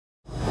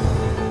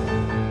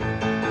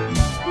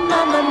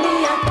Mamma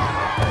mia,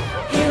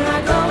 here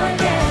I go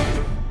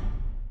again.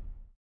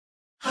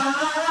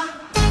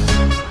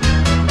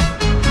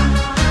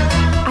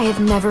 I have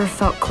never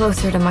felt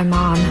closer to my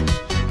mom.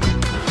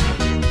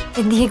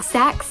 In the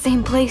exact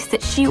same place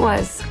that she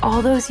was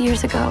all those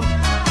years ago.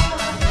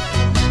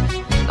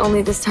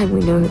 Only this time we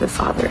know who the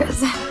father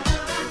is.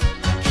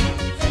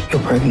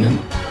 You're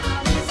pregnant.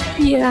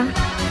 Yeah,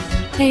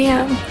 I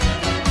am.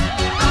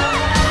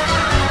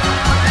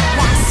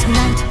 Last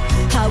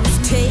night I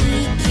was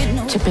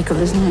taking Typical,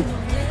 isn't it?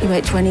 You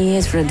wait 20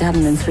 years for a dad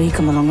and then 3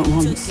 come along at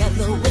once.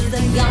 together with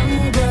a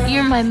young girl.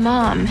 You're my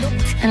mom,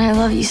 and I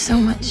love you so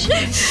much.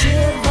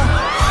 Shiver,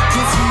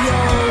 'cause he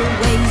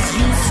always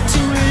used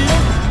to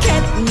look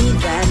at me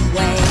that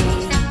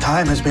way.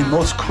 Time has been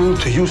most cruel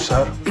to you,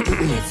 sir.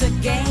 It's a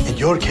game. In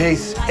your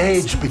case,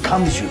 age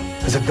becomes you,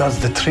 as it does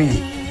the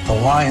tree, the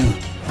wine,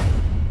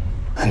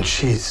 and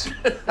cheese.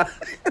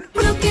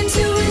 Look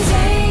into his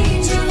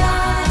angel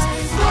eyes.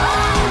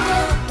 One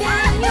look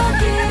and you're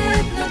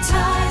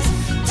hypnotized.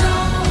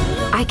 Don't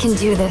look I can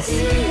do this.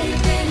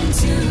 deep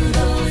into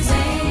those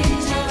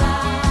angel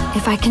eyes.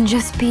 If I can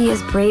just be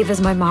as brave as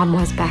my mom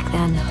was back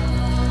then.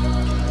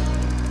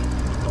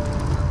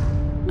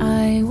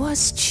 I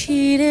was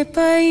cheated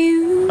by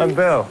you. I'm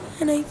Bill.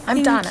 And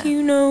I'm Donna.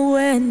 you know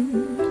when.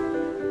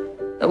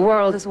 The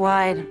world is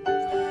wide.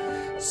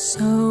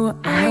 So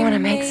I wanna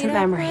make some made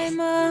up memories.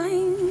 my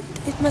mind.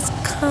 It must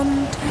come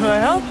to Can I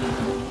help?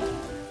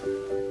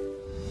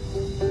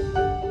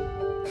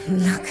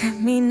 look at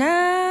me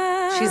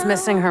now. She's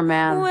missing her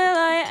man. Will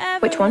I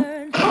ever Which one?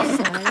 learn?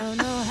 I don't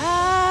know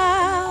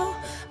how,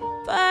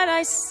 but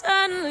I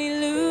suddenly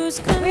lose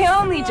control. We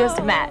only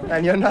just met.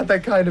 And you're not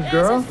that kind of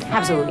girl?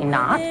 Absolutely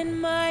not. In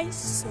my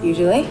soul.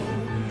 Usually.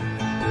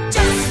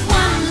 Just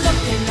one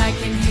look and I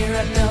can hear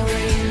a bell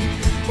ring.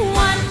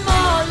 One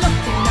more look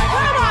and I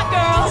can hear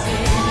girls.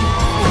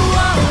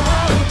 Whoa,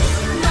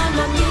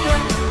 mamma mia,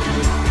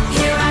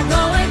 here I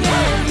go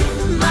again.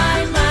 My,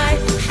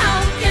 how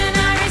can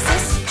I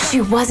resist?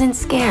 She wasn't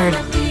scared.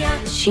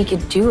 She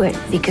could do it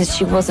because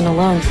she wasn't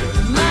alone.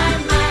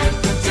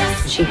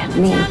 Just She had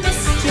me.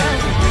 missed you.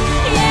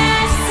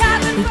 Yes,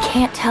 I've been We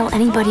can't tell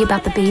anybody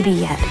about the baby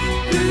yet.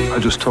 I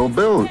just told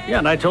Bill. Yeah,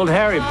 and I told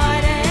Harry.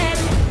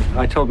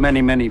 I told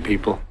many, many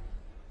people.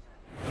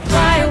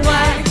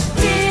 Why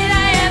did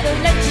I ever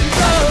let you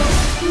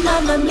go?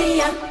 Mamma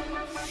mia,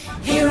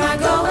 here I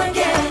go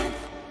again.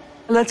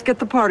 Let's get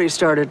the party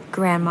started.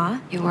 Grandma,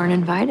 you weren't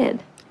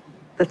invited.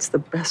 That's the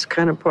best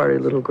kind of party,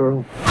 little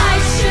girl. I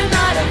should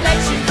not have let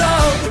you go.